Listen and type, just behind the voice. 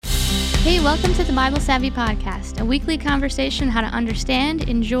Hey, welcome to the Bible Savvy Podcast, a weekly conversation on how to understand,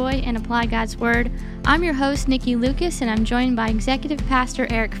 enjoy, and apply God's Word. I'm your host, Nikki Lucas, and I'm joined by Executive Pastor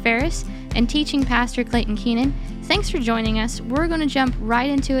Eric Ferris and Teaching Pastor Clayton Keenan. Thanks for joining us. We're going to jump right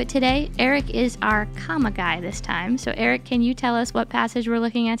into it today. Eric is our comma guy this time. So, Eric, can you tell us what passage we're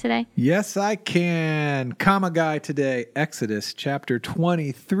looking at today? Yes, I can. Comma guy today, Exodus chapter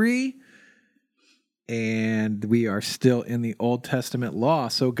 23. And we are still in the Old Testament law.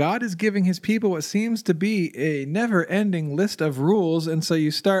 So God is giving his people what seems to be a never-ending list of rules. And so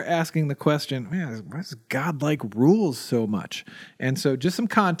you start asking the question, man, why does God like rules so much? And so just some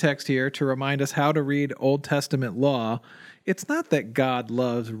context here to remind us how to read Old Testament law. It's not that God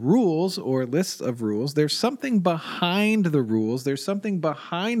loves rules or lists of rules. There's something behind the rules. There's something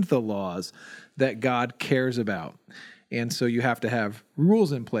behind the laws that God cares about. And so you have to have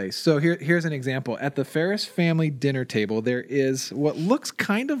rules in place. So here's an example. At the Ferris family dinner table, there is what looks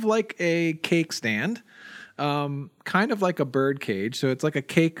kind of like a cake stand, kind of like a bird cage. So it's like a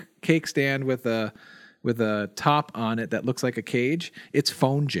cake stand with a top on it that looks like a cage. It's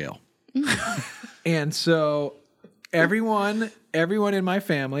phone jail. And so everyone in my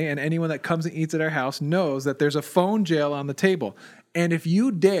family and anyone that comes and eats at our house knows that there's a phone jail on the table. And if you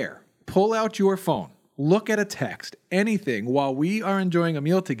dare pull out your phone, look at a text, anything, while we are enjoying a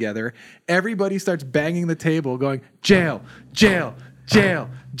meal together, everybody starts banging the table going, jail, jail, jail,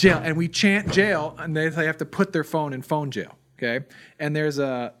 jail. And we chant jail, and they have to put their phone in phone jail, okay? And there's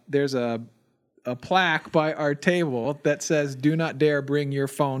a plaque by our table that says, do not dare bring your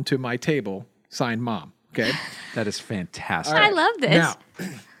phone to my table, signed Mom, okay? That is fantastic. Right. I love this. Now,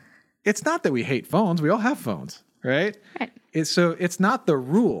 it's not that we hate phones. We all have phones, right? Right. It's not the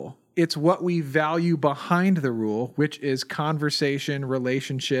rule. It's what we value behind the rule, which is conversation,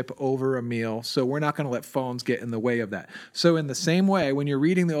 relationship over a meal. So we're not going to let phones get in the way of that. So in the same way, when you're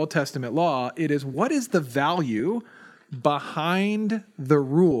reading the Old Testament law, it is what is the value behind the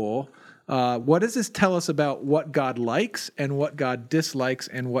rule? What does this tell us about what God likes and what God dislikes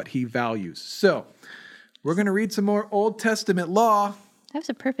and what he values? So we're going to read some more Old Testament law. That was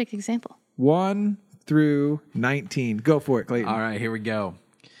a perfect example. 1 through 19. Go for it, Clayton. All right, here we go.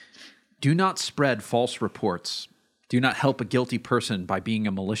 Do not spread false reports. Do not help a guilty person by being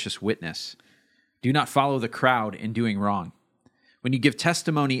a malicious witness. Do not follow the crowd in doing wrong. When you give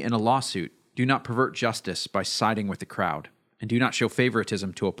testimony in a lawsuit, do not pervert justice by siding with the crowd, and do not show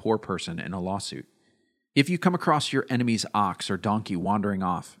favoritism to a poor person in a lawsuit. If you come across your enemy's ox or donkey wandering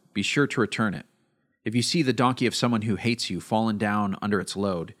off, be sure to return it. If you see the donkey of someone who hates you fallen down under its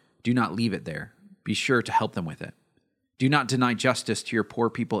load, do not leave it there. Be sure to help them with it. Do not deny justice to your poor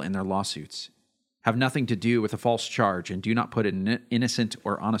people in their lawsuits. Have nothing to do with a false charge, and do not put an innocent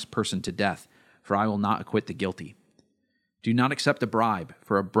or honest person to death, for I will not acquit the guilty. Do not accept a bribe,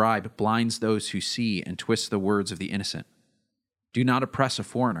 for a bribe blinds those who see and twists the words of the innocent. Do not oppress a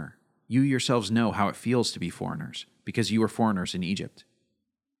foreigner. You yourselves know how it feels to be foreigners, because you were foreigners in Egypt.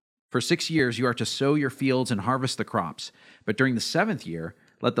 For 6 years you are to sow your fields and harvest the crops, but during the 7th year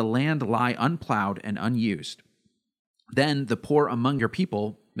let the land lie unplowed and unused. Then the poor among your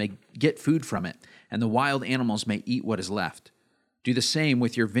people may get food from it, and the wild animals may eat what is left. Do the same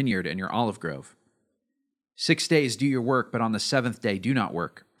with your vineyard and your olive grove. 6 days do your work, but on the 7th day do not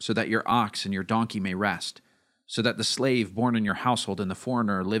work, so that your ox and your donkey may rest, so that the slave born in your household and the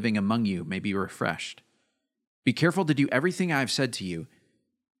foreigner living among you may be refreshed. Be careful to do everything I have said to you.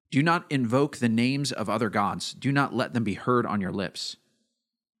 Do not invoke the names of other gods. Do not let them be heard on your lips.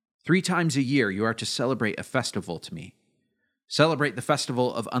 3 times a year you are to celebrate a festival to me. Celebrate the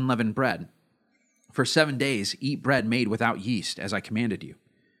festival of unleavened bread. For 7 days, eat bread made without yeast, as I commanded you.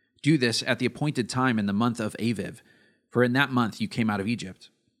 Do this at the appointed time in the month of Aviv, for in that month you came out of Egypt.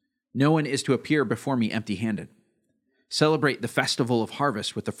 No one is to appear before me empty-handed. Celebrate the festival of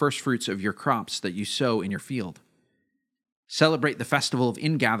harvest with the firstfruits of your crops that you sow in your field. Celebrate the festival of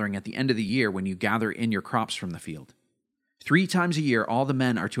ingathering at the end of the year when you gather in your crops from the field. 3 times a year all the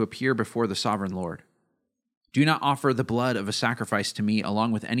men are to appear before the sovereign Lord. Do not offer the blood of a sacrifice to me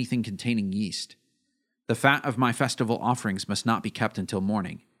along with anything containing yeast. The fat of my festival offerings must not be kept until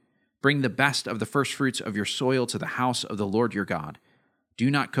morning. Bring the best of the firstfruits of your soil to the house of the Lord your God.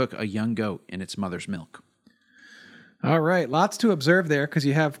 Do not cook a young goat in its mother's milk. All right, lots to observe there because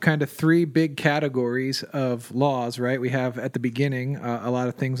you have kind of 3 big categories of laws, right? We have at the beginning a lot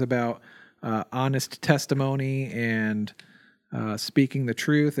of things about honest testimony and speaking the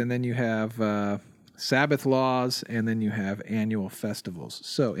truth, and then you have Sabbath laws, and then you have annual festivals.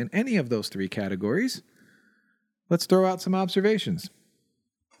 So in any of those 3 categories, let's throw out some observations.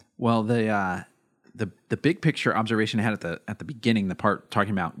 Well, the the big picture observation I had at the beginning, the part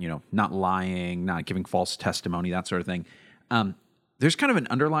talking about, not lying, not giving false testimony, that sort of thing. There's kind of an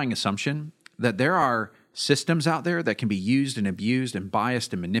underlying assumption that there are systems out there that can be used and abused and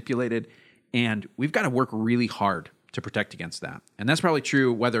biased and manipulated, and we've got to work really hard to protect against that. And that's probably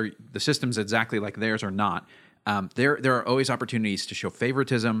true whether the system's exactly like theirs or not. There are always opportunities to show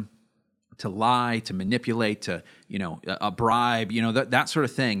favoritism, to lie, to manipulate, to a bribe, that sort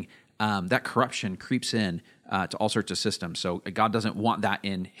of thing. That corruption creeps in to all sorts of systems. So God doesn't want that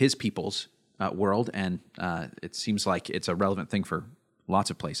in His people's world, and it seems like it's a relevant thing for lots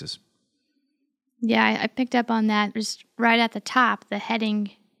of places. Yeah, I picked up on that. Just right at the top, the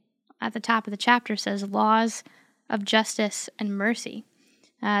heading at the top of the chapter says laws of justice and mercy.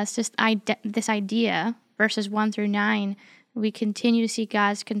 It's just this idea, verses 1 through 9, we continue to see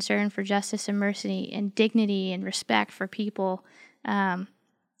God's concern for justice and mercy and dignity and respect for people.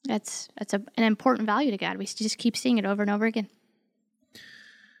 That's an important value to God. We just keep seeing it over and over again.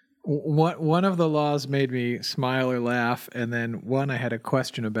 One of the laws made me smile or laugh, and then one I had a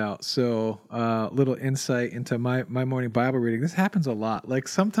question about. So, little insight into my morning Bible reading. This happens a lot. Like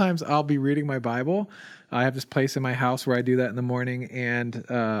sometimes I'll be reading my Bible. I have this place in my house where I do that in the morning, and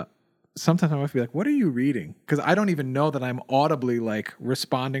sometimes my wife will be like, "What are you reading?" Because I don't even know that I'm audibly like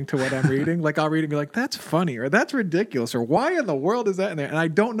responding to what I'm reading. Like I'll read it and be like, "That's funny," or "That's ridiculous," or "Why in the world is that in there?" And I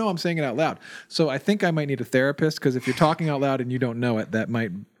don't know I'm saying it out loud. So I think I might need a therapist, because if you're talking out loud and you don't know it, that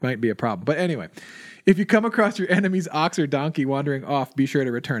might be a problem. But anyway, if you come across your enemy's ox or donkey wandering off, be sure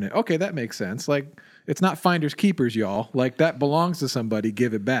to return it. Okay, that makes sense. Like it's not finders keepers, y'all. Like that belongs to somebody.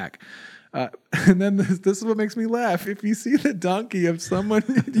 Give it back. And then this is what makes me laugh. If you see the donkey of someone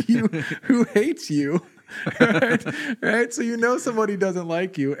who hates you, right? So somebody doesn't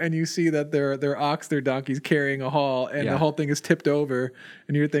like you, and you see that their ox, their donkey's carrying a haul, and the whole thing is tipped over,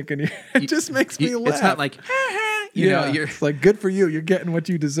 and you're thinking, it just makes me laugh. It's not like, it's like, good for you. You're getting what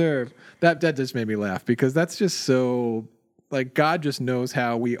you deserve. That just made me laugh, because that's just so... Like, God just knows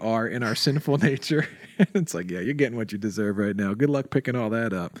how we are in our sinful nature. And it's like, yeah, you're getting what you deserve right now. Good luck picking all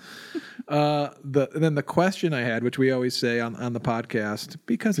that up. Then the question I had, which we always say on the podcast,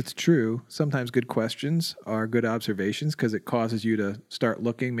 because it's true, sometimes good questions are good observations, because it causes you to start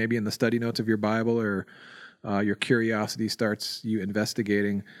looking maybe in the study notes of your Bible, or your curiosity starts you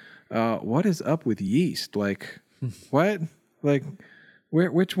investigating. What is up with yeast? Like, what? Like...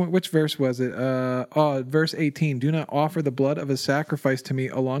 Which verse was it? Verse 18. Do not offer the blood of a sacrifice to me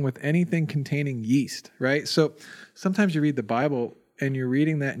along with anything containing yeast, right? So sometimes you read the Bible and you're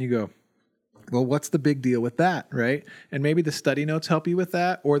reading that and you go, well, what's the big deal with that, right? And maybe the study notes help you with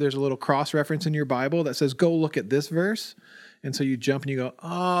that, or there's a little cross-reference in your Bible that says, go look at this verse. And so you jump and you go,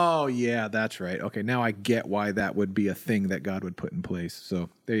 oh, yeah, that's right. Okay, now I get why that would be a thing that God would put in place. So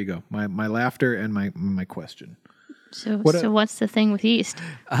there you go. My laughter and my question. So what's the thing with yeast?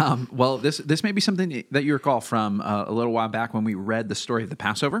 Well, this may be something that you recall from a little while back when we read the story of the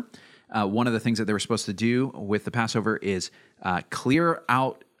Passover. One of the things that they were supposed to do with the Passover is clear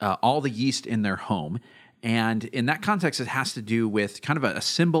out all the yeast in their home. And in that context, it has to do with kind of a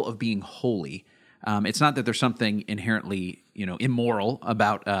symbol of being holy. It's not that there's something inherently, immoral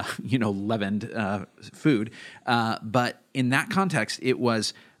about, leavened food. But in that context, it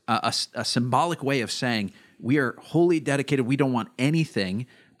was a symbolic way of saying, we are wholly dedicated. We don't want anything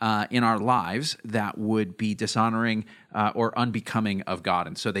in our lives that would be dishonoring or unbecoming of God.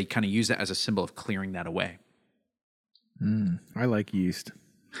 And so they kind of use that as a symbol of clearing that away. I like yeast.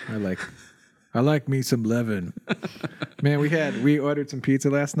 I like me some leaven. Man, we ordered some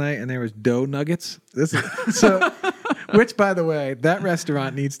pizza last night, and there was dough nuggets. Which, by the way, that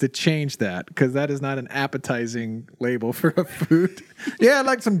restaurant needs to change that, because that is not an appetizing label for a food. Yeah, I'd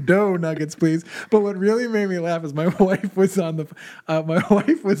like some dough nuggets, please. But what really made me laugh is my wife was on the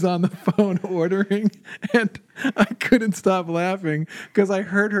phone ordering, and I couldn't stop laughing because I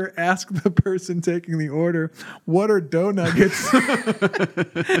heard her ask the person taking the order, "What are dough nuggets?"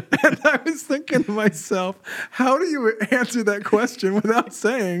 And I was thinking to myself, how do you answer that question without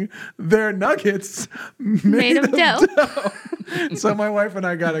saying they're nuggets made of dough? So my wife and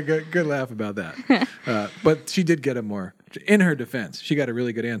I got a good laugh about that. But she did get a more, in her defense, she got a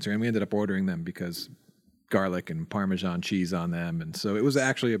really good answer, and we ended up ordering them because garlic and Parmesan cheese on them. And so it was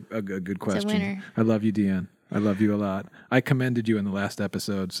actually a good question. It's a winner. I love you, Deanne. I love you a lot. I commended you in the last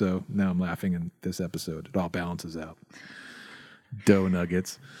episode, so now I'm laughing in this episode. It all balances out. Dough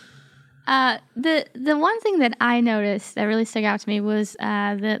nuggets. The one thing that I noticed that really stuck out to me was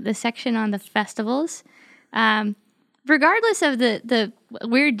the section on the festivals. Regardless of the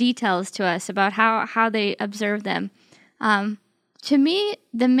weird details to us about how they observe them, to me,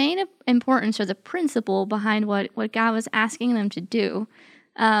 the main importance or the principle behind what God was asking them to do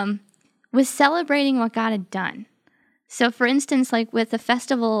was celebrating what God had done. So, for instance, like with the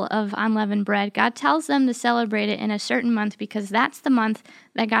festival of unleavened bread, God tells them to celebrate it in a certain month because that's the month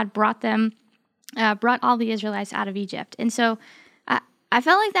that God brought all the Israelites out of Egypt. And so I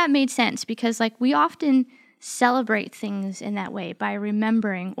felt like that made sense because like we often celebrate things in that way by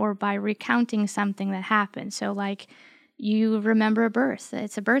remembering or by recounting something that happened. So like you remember a birth,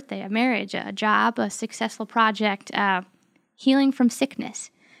 it's a birthday, a marriage, a job, a successful project, healing from sickness.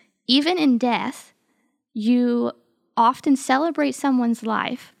 Even in death, you often celebrate someone's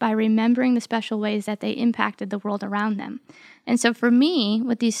life by remembering the special ways that they impacted the world around them. And so for me,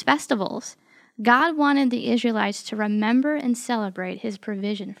 with these festivals, God wanted the Israelites to remember and celebrate his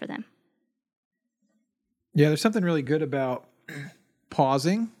provision for them. Yeah, there's something really good about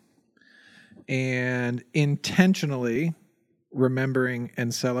pausing and intentionally remembering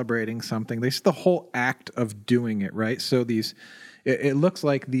and celebrating something. This is the whole act of doing it, right? So it looks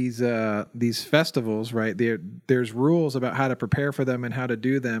like these festivals, right? There's rules about how to prepare for them and how to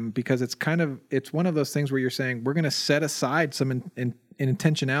do them because it's one of those things where you're saying we're going to set aside some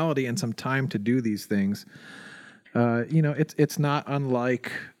intentionality and some time to do these things. It's not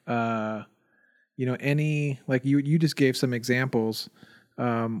unlike any like you just gave some examples,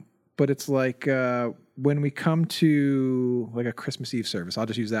 but it's like when we come to like a Christmas Eve service, I'll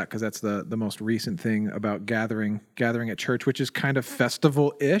just use that because that's the most recent thing about gathering at church, which is kind of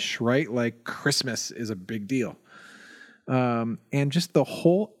festival-ish, right? Like Christmas is a big deal. And just the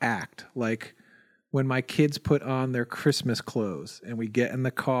whole act, like when my kids put on their Christmas clothes and we get in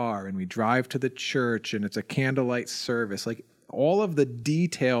the car and we drive to the church and it's a candlelight service, like all of the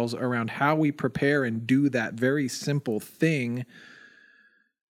details around how we prepare and do that very simple thing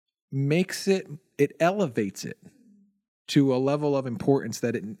it elevates it to a level of importance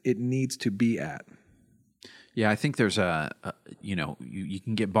that it needs to be at. Yeah, I think there's you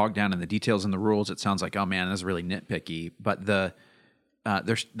can get bogged down in the details and the rules. It sounds like, oh man, that's really nitpicky. But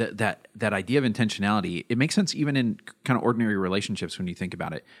there's that idea of intentionality. It makes sense even in kind of ordinary relationships when you think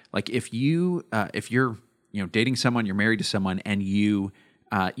about it. Like if you're dating someone, you're married to someone, and you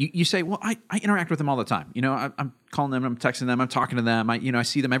say, well, I interact with them all the time. I'm calling them, I'm texting them, I'm talking to them. I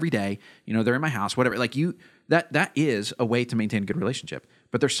see them every day. They're in my house, whatever. Like that is a way to maintain a good relationship.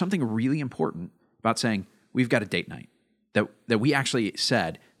 But there's something really important about saying we've got a date night that we actually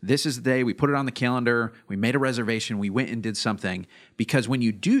said, this is the day, we put it on the calendar, we made a reservation, we went and did something. Because when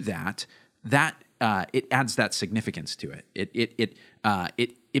you do that it adds that significance to it.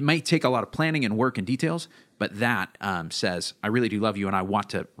 It might take a lot of planning and work and details, but that says, I really do love you and I want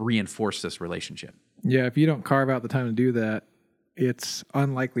to reinforce this relationship. Yeah, if you don't carve out the time to do that, it's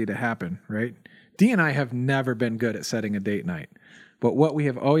unlikely to happen, right? Dee and I have never been good at setting a date night. But what we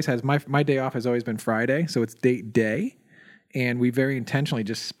have always had, my day off has always been Friday, so it's date day. And we very intentionally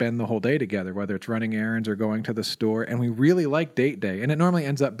just spend the whole day together, whether it's running errands or going to the store. And we really like date day. And it normally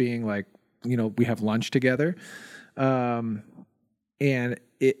ends up being like, we have lunch together. And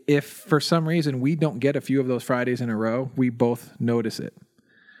if for some reason we don't get a few of those Fridays in a row, we both notice it.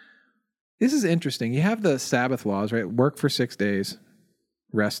 This is interesting. You have the Sabbath laws, right? Work for 6 days,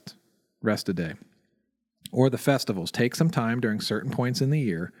 rest a day. Or the festivals. Take some time during certain points in the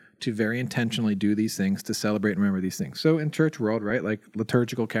year to very intentionally do these things, to celebrate and remember these things. So in church world, right, like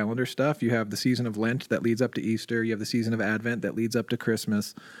liturgical calendar stuff, you have the season of Lent that leads up to Easter. You have the season of Advent that leads up to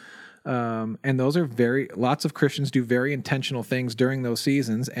Christmas. And those are lots of Christians do very intentional things during those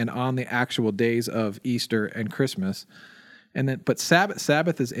seasons and on the actual days of Easter and Christmas. But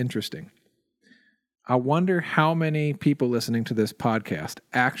Sabbath is interesting. I wonder how many people listening to this podcast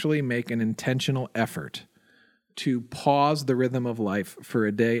actually make an intentional effort to pause the rhythm of life for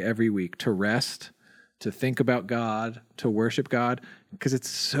a day every week, to rest, to think about God, to worship God, because it's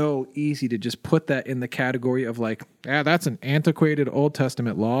so easy to just put that in the category of like, that's an antiquated Old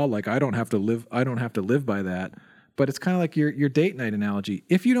Testament law. Like I don't have to live by that. But it's kind of like your date night analogy.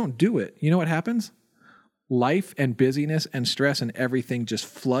 If you don't do it, you know what happens? Life and busyness and stress and everything just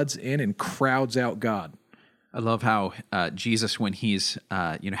floods in and crowds out God. I love how Jesus, when he's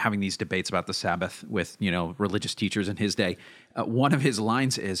having these debates about the Sabbath with religious teachers in his day, one of his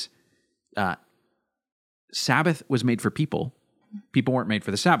lines is, "Sabbath was made for people. People weren't made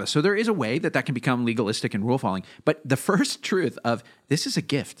for the Sabbath." So there is a way that can become legalistic and rule following. But the first truth of this is a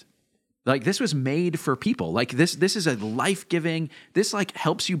gift. Like this was made for people. Like this is a life-giving. This like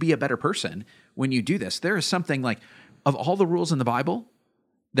helps you be a better person when you do this. There is something like of all the rules in the Bible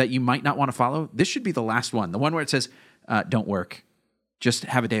that you might not want to follow, this should be the last one. The one where it says, don't work. Just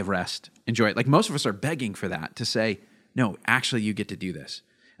have a day of rest. Enjoy it. Like most of us are begging for that to say, no, actually you get to do this.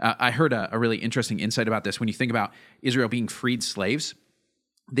 I heard a really interesting insight about this when you think about Israel being freed slaves.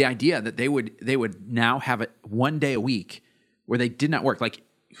 The idea that they would now have it 1 day a week where they did not work. Like,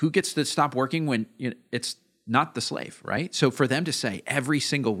 who gets to stop working when it's not the slave, right? So for them to say every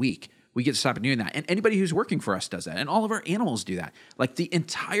single week, we get to stop doing that. And anybody who's working for us does that. And all of our animals do that. Like, the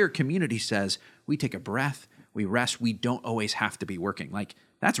entire community says, we take a breath, we rest, we don't always have to be working. Like,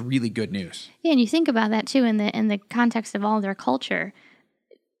 that's really good news. Yeah, and you think about that too in the context of all their culture.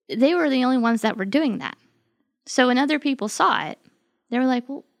 They were the only ones that were doing that. So when other people saw it, they were like,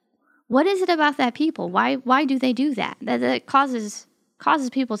 well, what is it about that people? Why do they do that? That causes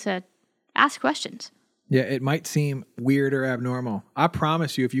people to ask questions. Yeah, it might seem weird or abnormal. I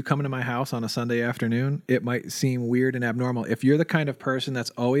promise you, if you come into my house on a Sunday afternoon, it might seem weird and abnormal. If you're the kind of person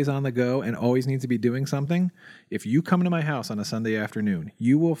that's always on the go and always needs to be doing something, if you come into my house on a Sunday afternoon,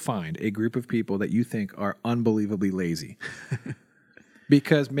 you will find a group of people that you think are unbelievably lazy.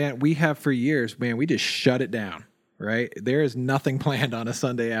 Because, man, we have for years, man, we just shut it down, right? There is nothing planned on a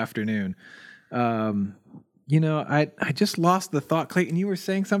Sunday afternoon. I just lost the thought. Clayton, you were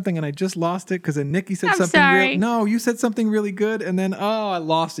saying something and I just lost it because then Nikki said something. No, you said something really good and then, I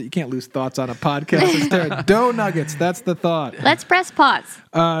lost it. You can't lose thoughts on a podcast. It's dough nuggets. That's the thought. Let's press pause.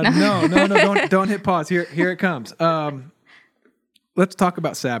 No, don't hit pause. Here it comes. Let's talk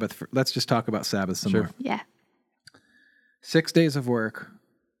about Sabbath. Let's just talk about Sabbath some more. Yeah. 6 days of work,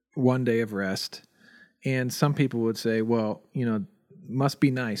 1 day of rest. And some people would say, well, must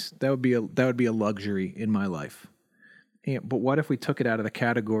be nice. That would be a luxury in my life. But what if we took it out of the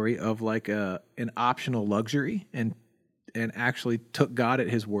category of like an optional luxury and actually took God at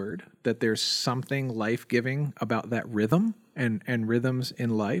his word that there's something life-giving about that rhythm and rhythms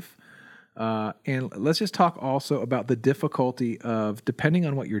in life? And let's just talk also about the difficulty of depending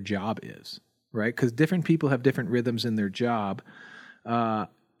on what your job is, right? Because different people have different rhythms in their job.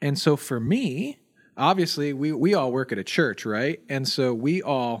 And so for me, obviously, we all work at a church, right? And so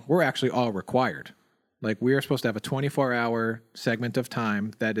we're actually all required. Like, we are supposed to have a 24-hour segment of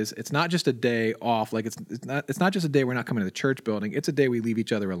time that is, it's not just a day off. Like, it's not just a day we're not coming to the church building. It's a day we leave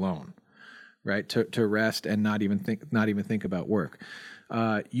each other alone, right? To rest and not even think about work.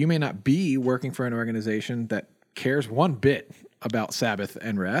 You may not be working for an organization that cares one bit about Sabbath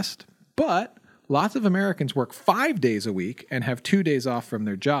and rest, but lots of Americans work 5 days a week and have 2 days off from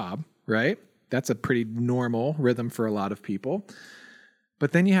their job, right? That's a pretty normal rhythm for a lot of people.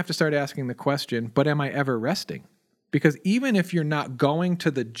 But then you have to start asking the question, but am I ever resting? Because even if you're not going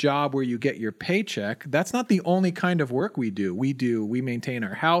to the job where you get your paycheck, that's not the only kind of work we do. We maintain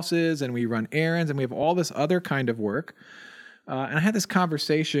our houses and we run errands and we have all this other kind of work. And I had this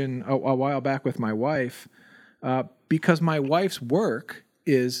conversation a while back with my wife because my wife's work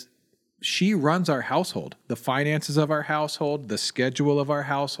is she runs our household, the finances of our household, the schedule of our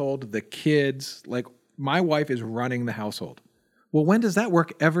household, the kids. Like, my wife is running the household. Well, when does that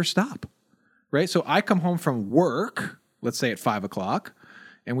work ever stop? Right? So I come home from work, let's say at 5 o'clock,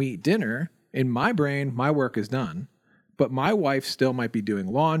 and we eat dinner. In my brain, my work is done. But my wife still might be doing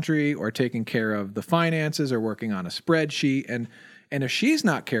laundry or taking care of the finances or working on a spreadsheet. And if she's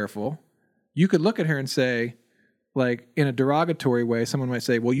not careful, you could look at her and say, like, in a derogatory way, someone might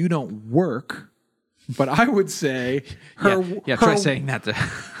say, well, you don't work. But I would say try saying that to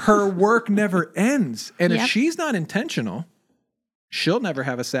her work never ends. And if she's not intentional, she'll never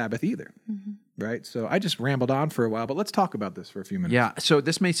have a Sabbath either. Mm-hmm. Right? So I just rambled on for a while, but let's talk about this for a few minutes. Yeah. So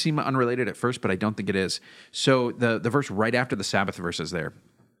this may seem unrelated at first, but I don't think it is. So the verse right after the Sabbath verse is there.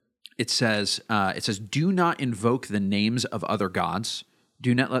 It says, do not invoke the names of other gods.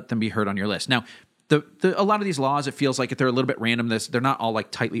 Do not let them be heard on your list. Now, a lot of these laws, it feels like they're a little bit random. They're not all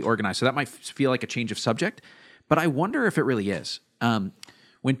like tightly organized. So that might feel like a change of subject, but I wonder if it really is.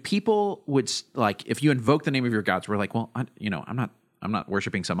 When people would like, if you invoke the name of your gods, we're like, well, I'm not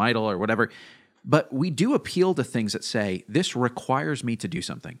worshiping some idol or whatever, but we do appeal to things that say this requires me to do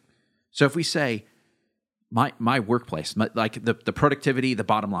something. So if we say my workplace, like the productivity, the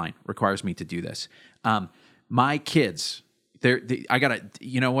bottom line requires me to do this. My kids, I gotta,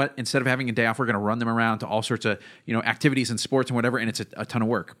 you know what? Instead of having a day off, we're gonna run them around to all sorts of activities and sports and whatever, and it's a ton of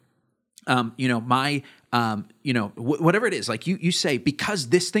work. Whatever it is, like you say, because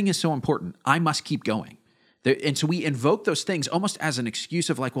this thing is so important, I must keep going. And so we invoke those things almost as an excuse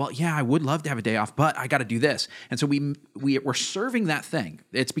of like, well, yeah, I would love to have a day off, but I got to do this. And so we're serving that thing.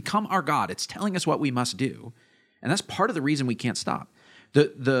 It's become our God. It's telling us what we must do, and that's part of the reason we can't stop.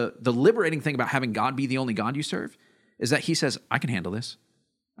 The liberating thing about having God be the only God you serve is that He says, I can handle this.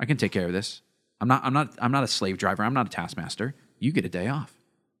 I can take care of this. I'm not a slave driver. I'm not a taskmaster. You get a day off.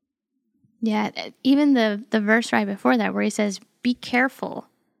 Yeah, even the verse right before that where he says, be careful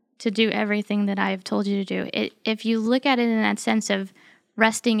to do everything that I have told you to do. If you look at it in that sense of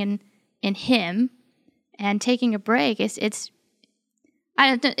resting in him and taking a break, it's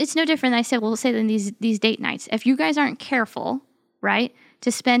no different than we'll say in these date nights. If you guys aren't careful, right,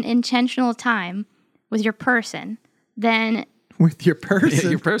 to spend intentional time with your person, then... With your person? Yeah,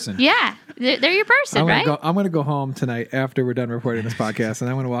 your person. Yeah, they're your person, right? I'm going to go home tonight after we're done recording this podcast, and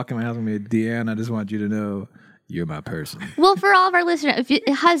I'm going to walk in my house and be, Deanne, I just want you to know you're my person. Well, for all of our listeners,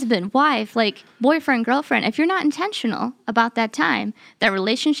 husband, wife, like boyfriend, girlfriend, if you're not intentional about that time, that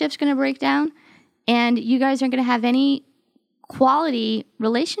relationship's going to break down, and you guys aren't going to have any quality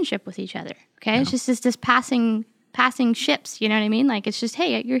relationship with each other, okay? Yeah. It's just this passing ships, you know what I mean? Like, it's just,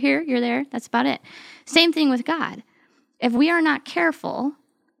 hey, you're here, you're there, that's about it. Same thing with God. If we are not careful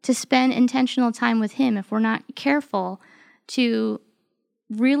to spend intentional time with him, if we're not careful to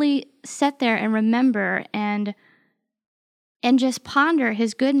really sit there and remember and just ponder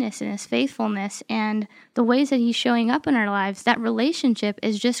his goodness and his faithfulness and the ways that he's showing up in our lives, that relationship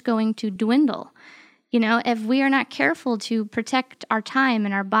is just going to dwindle. You know, if we are not careful to protect our time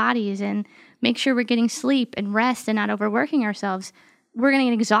and our bodies and make sure we're getting sleep and rest and not overworking ourselves, we're going to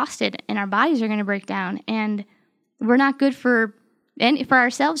get exhausted and our bodies are going to break down, and we're not good for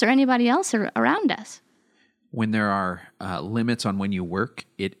ourselves or anybody else around us. When there are limits on when you work,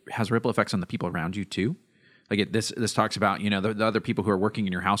 it has ripple effects on the people around you too. Like this talks about, you know, the other people who are working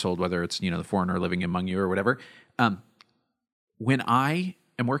in your household, whether it's, you know, the foreigner living among you or whatever. When I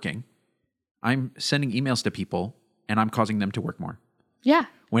am working, I'm sending emails to people and I'm causing them to work more. Yeah.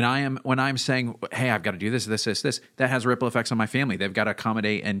 When I'm saying, hey, I've got to do this, that has ripple effects on my family. They've got to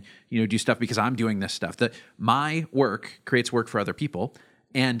accommodate and, you know, do stuff because I'm doing this stuff. My work creates work for other people.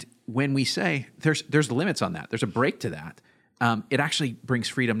 And when we say there's limits on that, there's a break to that, it actually brings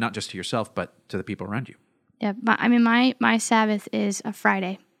freedom not just to yourself, but to the people around you. Yeah, I mean, my Sabbath is a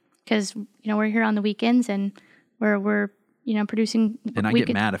Friday because, you know, we're here on the weekends and we're you know, producing. And I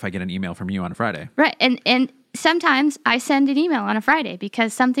get mad if I get an email from you on a Friday. Right, and sometimes I send an email on a Friday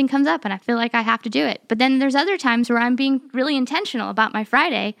because something comes up and I feel like I have to do it. But then there's other times where I'm being really intentional about my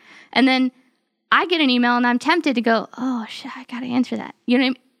Friday, and then I get an email and I'm tempted to go, oh shit, I gotta answer that. You know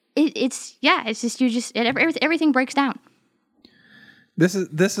what I mean? It's just everything breaks down. This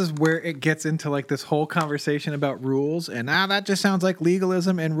is where it gets into like this whole conversation about rules, and that just sounds like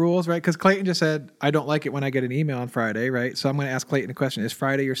legalism and rules, right? Because Clayton just said, I don't like it when I get an email on Friday, right? So I'm going to ask Clayton a question. Is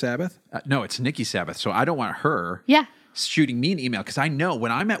Friday your Sabbath? No, it's Nikki's Sabbath. So I don't want her shooting me an email because I know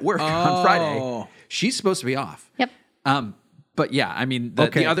when I'm at work on Friday, she's supposed to be off. Yep. But yeah, I mean,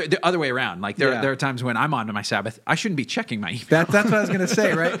 the other way around. Like there are times when I'm on my Sabbath, I shouldn't be checking my email. That's what I was going to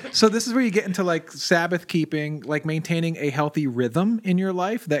say, right? So this is where you get into like Sabbath keeping, like maintaining a healthy rhythm in your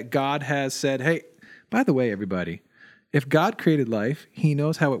life that God has said, hey, by the way, everybody, if God created life, he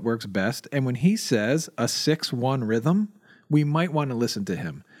knows how it works best. And when he says a 6-1 rhythm, we might want to listen to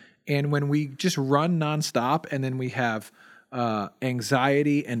him. And when we just run nonstop and then we have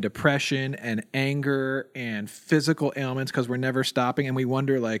anxiety and depression and anger and physical ailments because we're never stopping, and we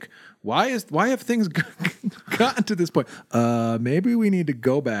wonder like, why have things gotten to this point? Maybe we need to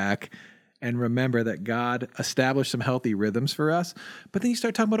go back and remember that God established some healthy rhythms for us. But then you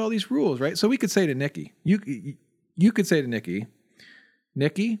start talking about all these rules, right? So we could say to Nikki, you could say to Nikki,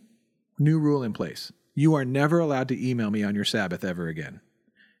 new rule in place. You are never allowed to email me on your Sabbath ever again.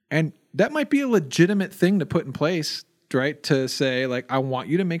 And that might be a legitimate thing to put in place, right? To say, like, I want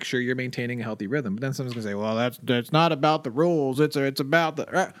you to make sure you're maintaining a healthy rhythm. But then someone's going to say, well, that's not about the rules. It's about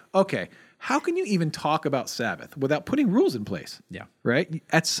the... Okay. How can you even talk about Sabbath without putting rules in place? Yeah. Right?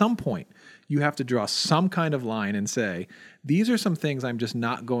 At some point, you have to draw some kind of line and say, these are some things I'm just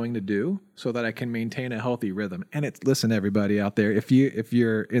not going to do so that I can maintain a healthy rhythm. And listen, everybody out there, if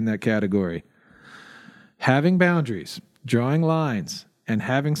you're in that category, having boundaries, drawing lines, and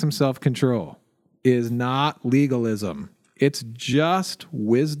having some self-control is not legalism. It's just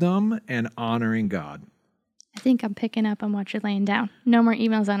wisdom and honoring God. I think I'm picking up on what you're laying down. No more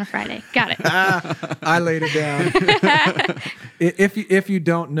emails on a Friday. Got it. I laid it down. If you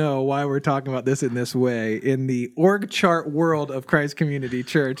don't know why we're talking about this in this way, in the org chart world of Christ Community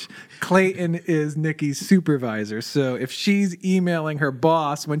Church, Clayton is Nikki's supervisor. So if she's emailing her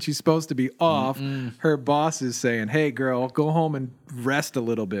boss when she's supposed to be off, her boss is saying, hey, girl, go home and rest a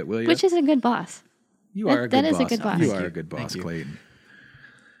little bit, will you? Which is a good boss. You are a good boss. You are a good boss, Clayton.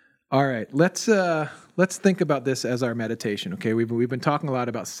 All right, let's think about this as our meditation. Okay, we've been talking a lot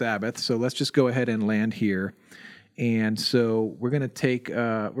about Sabbath, so let's just go ahead and land here. And so we're gonna take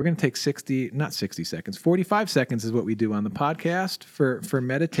 45 seconds is what we do on the podcast for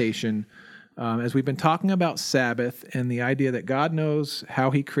meditation As we've been talking about Sabbath and the idea that God knows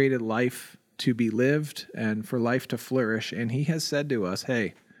how he created life to be lived and for life to flourish, and he has said to us,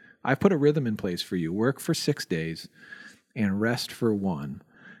 hey, I've put a rhythm in place for you. Work for 6 days and rest for 1.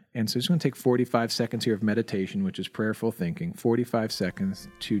 And so it's going to take 45 seconds here of meditation, which is prayerful thinking, 45 seconds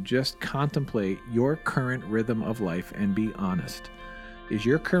to just contemplate your current rhythm of life and be honest. Is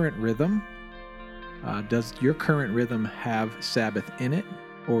your current rhythm, does your current rhythm have Sabbath in it,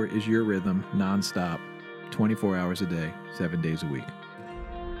 or is your rhythm nonstop, 24 hours a day, 7 days a week?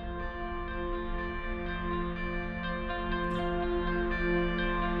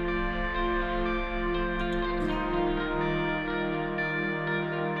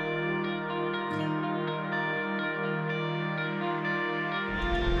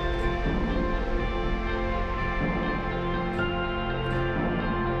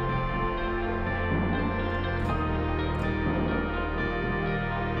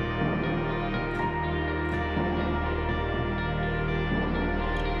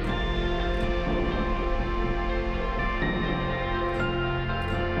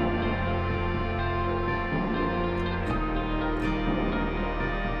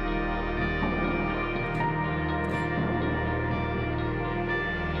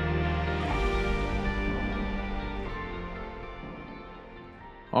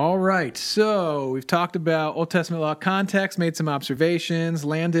 All right, so we've talked about Old Testament law context, made some observations,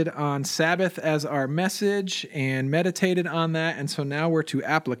 landed on Sabbath as our message, and meditated on that. And so now we're to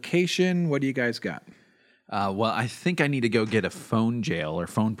application. What do you guys got? Well, I think I need to go get a phone jail or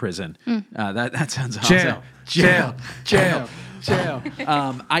phone prison. That sounds awesome. Jail.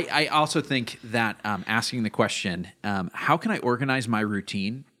 I also think that asking the question, how can I organize my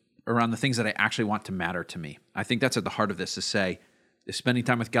routine around the things that I actually want to matter to me? I think that's at the heart of this, to say, spending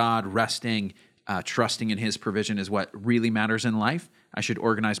time with God, resting, trusting in his provision is what really matters in life. I should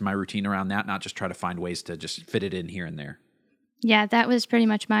organize my routine around that, not just try to find ways to just fit it in here and there. Yeah, that was pretty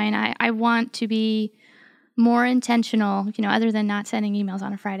much mine. I want to be more intentional, other than not sending emails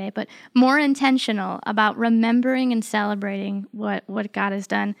on a Friday, but more intentional about remembering and celebrating what God has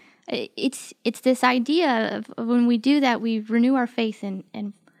done. It's this idea of when we do that, we renew our faith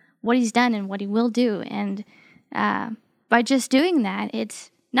in what he's done and what he will do. And by just doing that,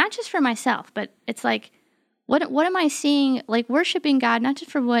 it's not just for myself, but it's like, what am I seeing? Like worshiping God, not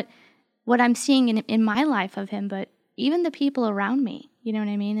just for what I'm seeing in my life of him, but even the people around me. You know what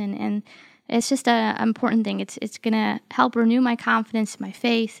I mean? And it's just an important thing. It's going to help renew my confidence, my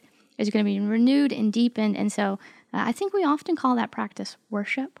faith. It's going to be renewed and deepened. And so I think we often call that practice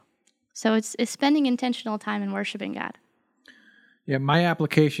worship. So it's spending intentional time in worshiping God. Yeah, my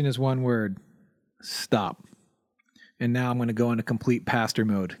application is one word: stop. And now I'm going to go into complete pastor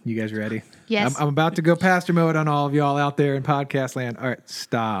mode. You guys ready? Yes. I'm about to go pastor mode on all of y'all out there in podcast land. All right,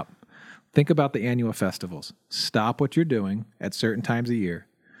 stop. Think about the annual festivals. Stop what you're doing at certain times of year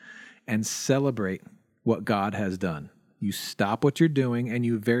and celebrate what God has done. You stop what you're doing and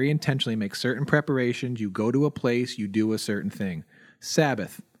you very intentionally make certain preparations. You go to a place, you do a certain thing.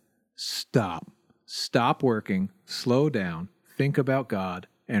 Sabbath, stop. Stop working, slow down, think about God,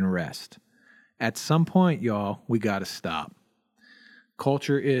 and rest. At some point, y'all, we got to stop.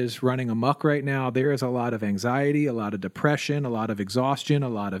 Culture is running amok right now. There is a lot of anxiety, a lot of depression, a lot of exhaustion, a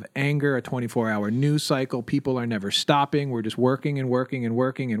lot of anger, a 24-hour news cycle. People are never stopping. We're just working and working and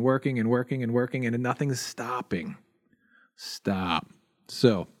working and working and working and working, and nothing's stopping. Stop.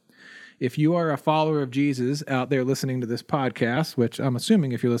 So, if you are a follower of Jesus out there listening to this podcast, which I'm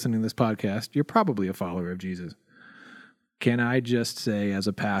assuming if you're listening to this podcast, you're probably a follower of Jesus. Can I just say, as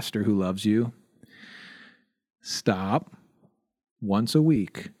a pastor who loves you, stop once a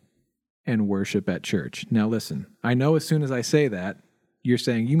week and worship at church. Now listen, I know as soon as I say that, you're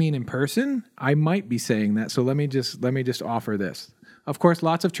saying, you mean in person? I might be saying that, so let me just offer this. Of course,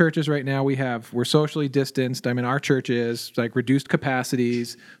 lots of churches right now we're socially distanced. I mean, our church is like reduced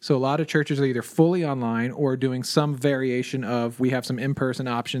capacities. So a lot of churches are either fully online or doing some variation of, we have some in-person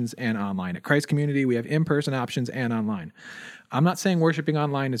options and online. At Christ Community, we have in-person options and online. I'm not saying worshiping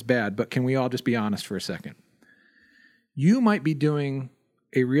online is bad, but can we all just be honest for a second? You might be doing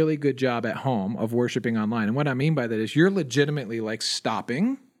a really good job at home of worshiping online. And what I mean by that is you're legitimately like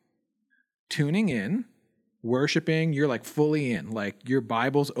stopping, tuning in, worshiping. You're like fully in, like your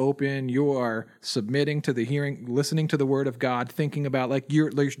Bible's open. You are submitting to the hearing, listening to the word of God, thinking about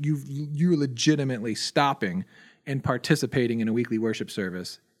you're legitimately stopping and participating in a weekly worship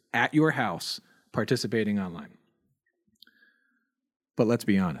service at your house, participating online. But let's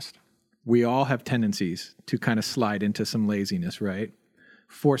be honest. We all have tendencies to kind of slide into some laziness, right?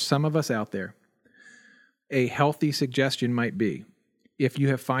 For some of us out there, a healthy suggestion might be, if you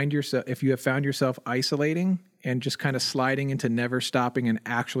have found yourself isolating and just kind of sliding into never stopping and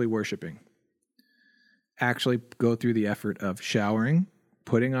actually worshiping, actually go through the effort of showering,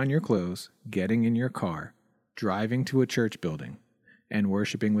 putting on your clothes, getting in your car, driving to a church building, and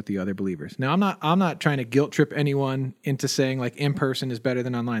worshiping with the other believers. Now, I'm not trying to guilt trip anyone into saying like in person is better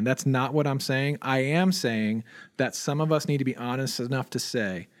than online. That's not what I'm saying. I am saying that some of us need to be honest enough to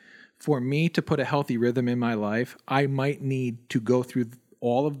say, for me to put a healthy rhythm in my life, I might need to go through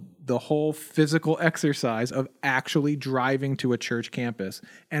all of the whole physical exercise of actually driving to a church campus.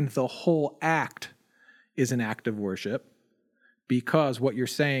 And the whole act is an act of worship, because what you're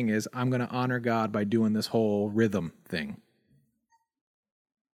saying is I'm going to honor God by doing this whole rhythm thing.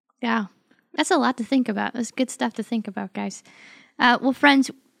 Yeah, that's a lot to think about. That's good stuff to think about, guys. Well,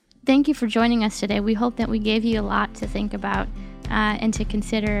 friends, thank you for joining us today. We hope that we gave you a lot to think about and to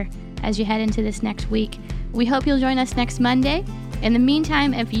consider as you head into this next week. We hope you'll join us next Monday. In the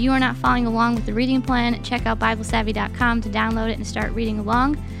meantime, if you are not following along with the reading plan, check out BibleSavvy.com to download it and start reading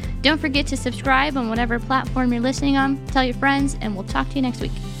along. Don't forget to subscribe on whatever platform you're listening on. Tell your friends, and we'll talk to you next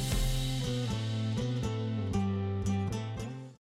week.